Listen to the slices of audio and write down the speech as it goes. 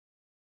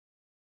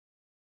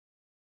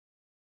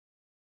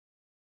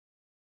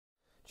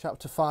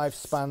Chapter 5,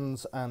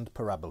 Spans and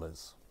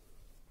Parabolas.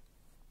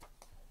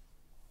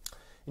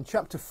 In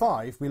Chapter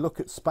 5 we look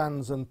at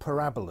spans and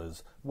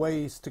parabolas,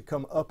 ways to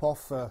come up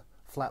off a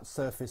flat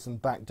surface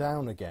and back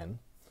down again.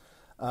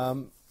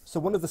 So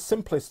one of the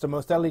simplest and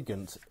most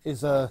elegant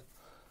is a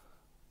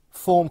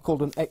form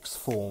called an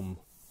X-form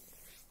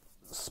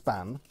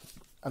span,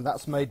 and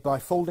that's made by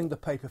folding the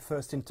paper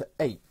first into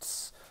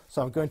eighths.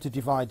 So I'm going to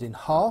divide in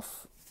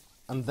half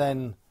and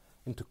then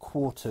into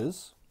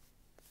quarters,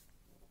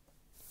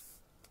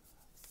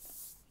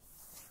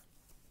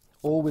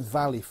 all with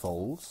valley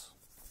folds.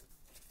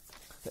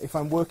 If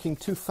I'm working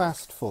too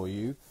fast for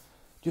you,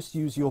 just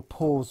use your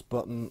pause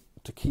button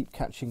to keep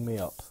catching me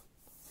up.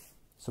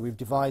 So we've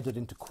divided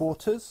into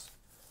quarters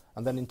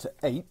and then into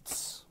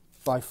eighths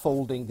by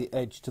folding the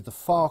edge to the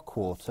far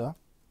quarter.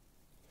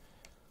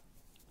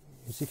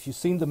 As if you've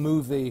seen the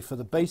movie for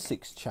the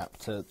basics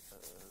chapter,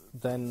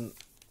 then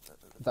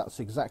that's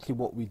exactly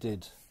what we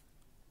did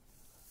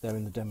there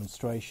in the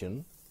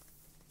demonstration.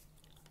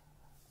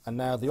 And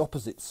now the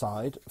opposite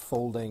side,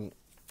 folding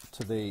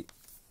to the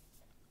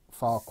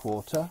far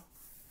quarter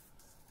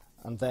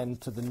and then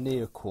to the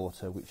near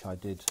quarter, which I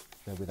did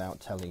there without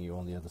telling you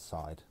on the other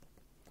side,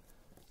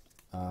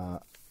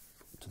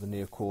 to the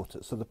near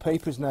quarter. So the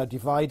paper is now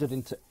divided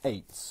into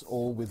eighths,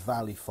 all with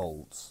valley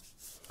folds.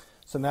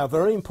 So now,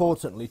 very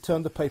importantly,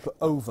 turn the paper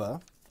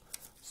over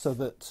so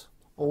that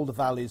all the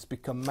valleys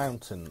become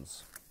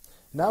mountains.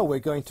 Now we're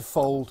going to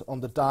fold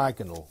on the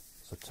diagonal.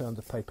 So turn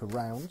the paper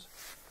round,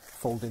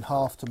 fold in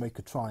half to make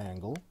a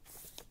triangle,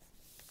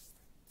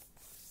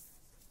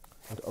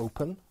 and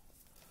open,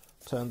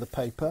 turn the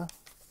paper,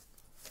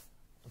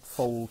 and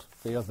fold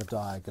the other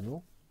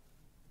diagonal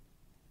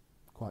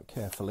quite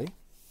carefully.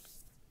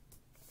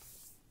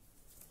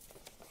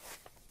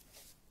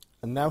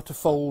 And now to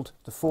fold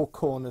the four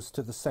corners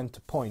to the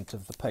centre point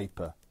of the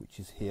paper, which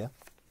is here.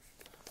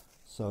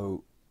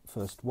 So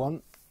first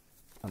one,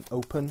 and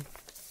open,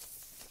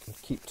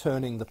 and keep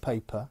turning the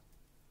paper,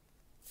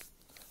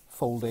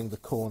 folding the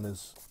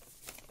corners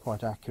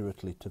quite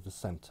accurately to the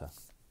centre.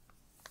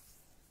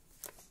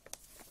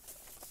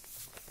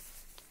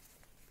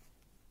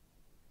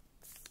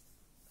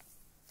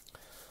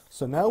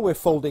 So now we're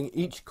folding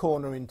each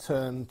corner in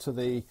turn to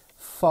the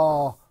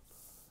far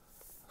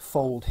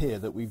fold here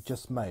that we've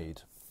just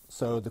made.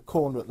 So the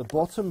corner at the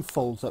bottom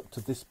folds up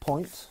to this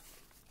point,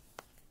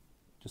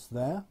 just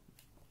there,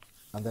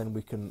 and then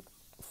we can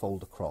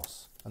fold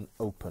across and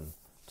open.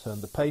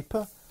 Turn the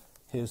paper,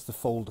 here's the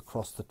fold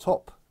across the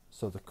top,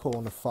 so the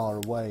corner far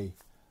away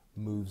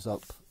moves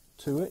up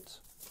to it.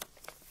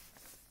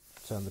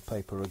 Turn the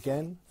paper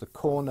again, the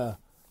corner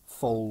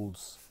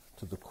folds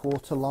to the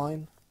quarter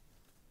line.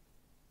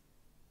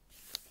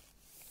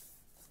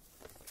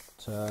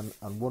 Turn,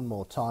 and one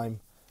more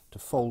time to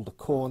fold the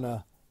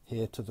corner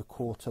here to the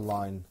quarter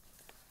line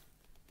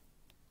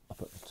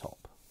up at the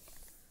top.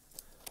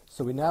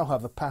 So we now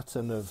have a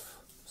pattern of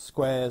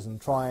squares and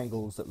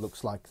triangles that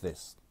looks like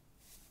this.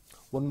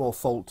 One more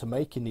fold to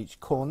make in each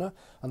corner,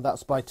 and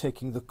that's by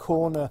taking the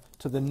corner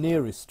to the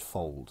nearest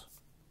fold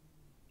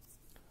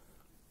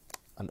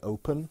and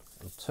open,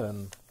 and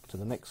turn to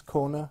the next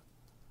corner,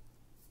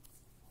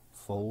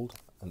 fold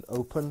and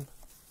open,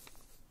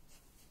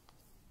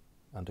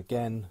 and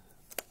again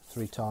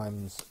 3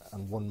 times,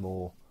 and one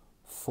more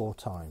 4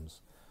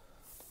 times.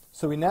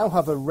 So we now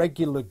have a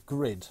regular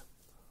grid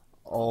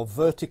of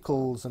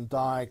verticals and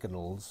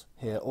diagonals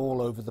here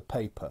all over the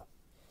paper.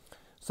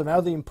 So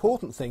now the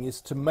important thing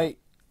is to make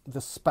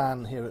the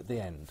span here at the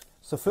end.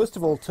 So first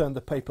of all, turn the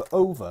paper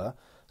over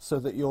so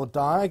that your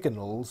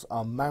diagonals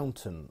are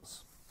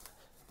mountains.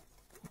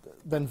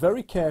 Then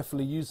very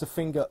carefully use the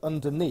finger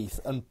underneath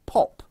and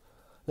pop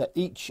that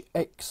each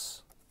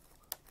X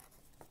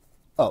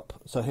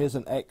up. So here's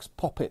an X,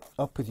 pop it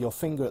up with your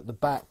finger at the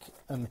back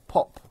and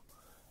pop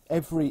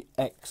every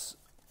X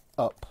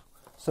up.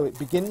 So it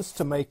begins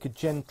to make a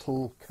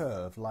gentle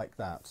curve like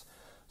that.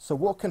 So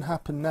what can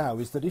happen now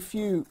is that if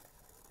you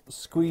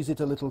squeeze it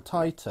a little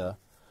tighter,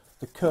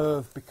 the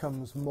curve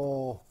becomes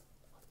more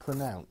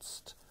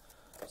pronounced.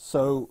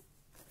 So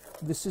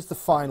this is the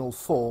final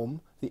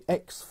form, the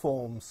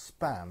X-form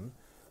span,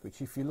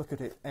 which if you look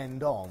at it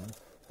end on,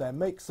 there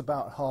makes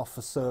about half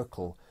a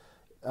circle.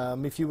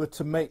 If you were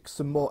to make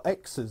some more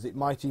X's, it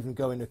might even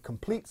go in a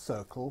complete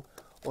circle,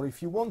 or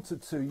if you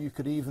wanted to, you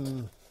could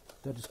even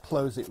just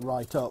close it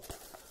right up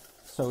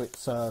so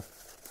it's a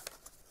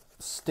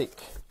stick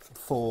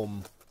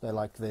form there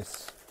like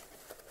this.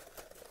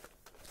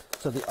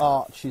 So the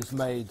arch is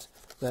made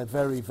there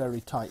very, very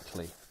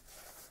tightly.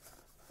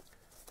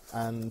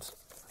 And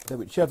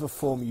whichever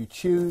form you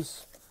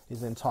choose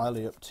is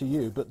entirely up to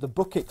you. But the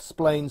book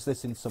explains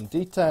this in some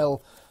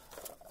detail,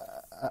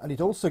 and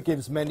it also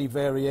gives many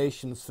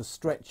variations for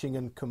stretching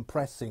and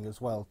compressing as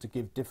well to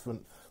give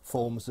different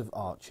forms of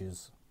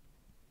arches.